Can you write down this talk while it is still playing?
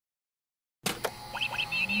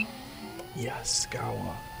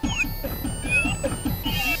Yaskawa.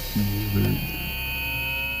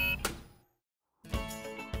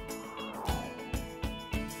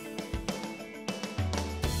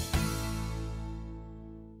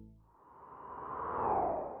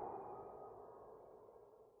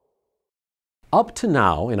 Up to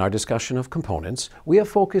now, in our discussion of components, we have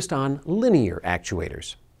focused on linear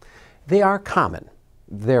actuators. They are common.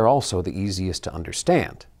 They're also the easiest to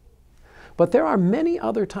understand. But there are many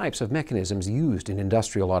other types of mechanisms used in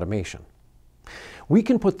industrial automation. We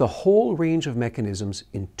can put the whole range of mechanisms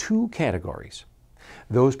in two categories: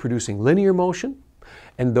 those producing linear motion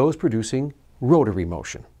and those producing rotary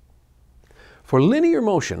motion. For linear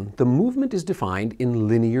motion, the movement is defined in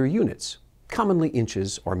linear units, commonly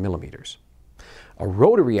inches or millimeters. A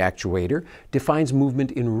rotary actuator defines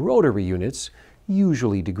movement in rotary units,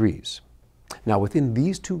 usually degrees. Now, within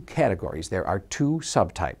these two categories, there are two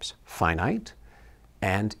subtypes, finite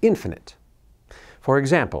and infinite. For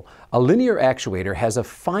example, a linear actuator has a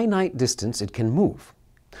finite distance it can move,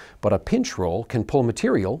 but a pinch roll can pull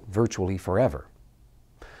material virtually forever.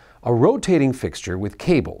 A rotating fixture with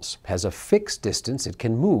cables has a fixed distance it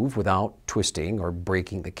can move without twisting or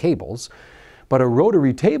breaking the cables, but a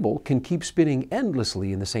rotary table can keep spinning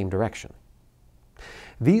endlessly in the same direction.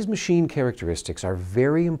 These machine characteristics are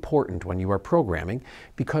very important when you are programming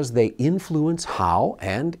because they influence how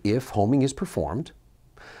and if homing is performed,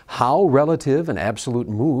 how relative and absolute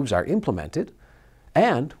moves are implemented,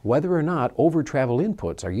 and whether or not over-travel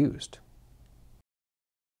inputs are used.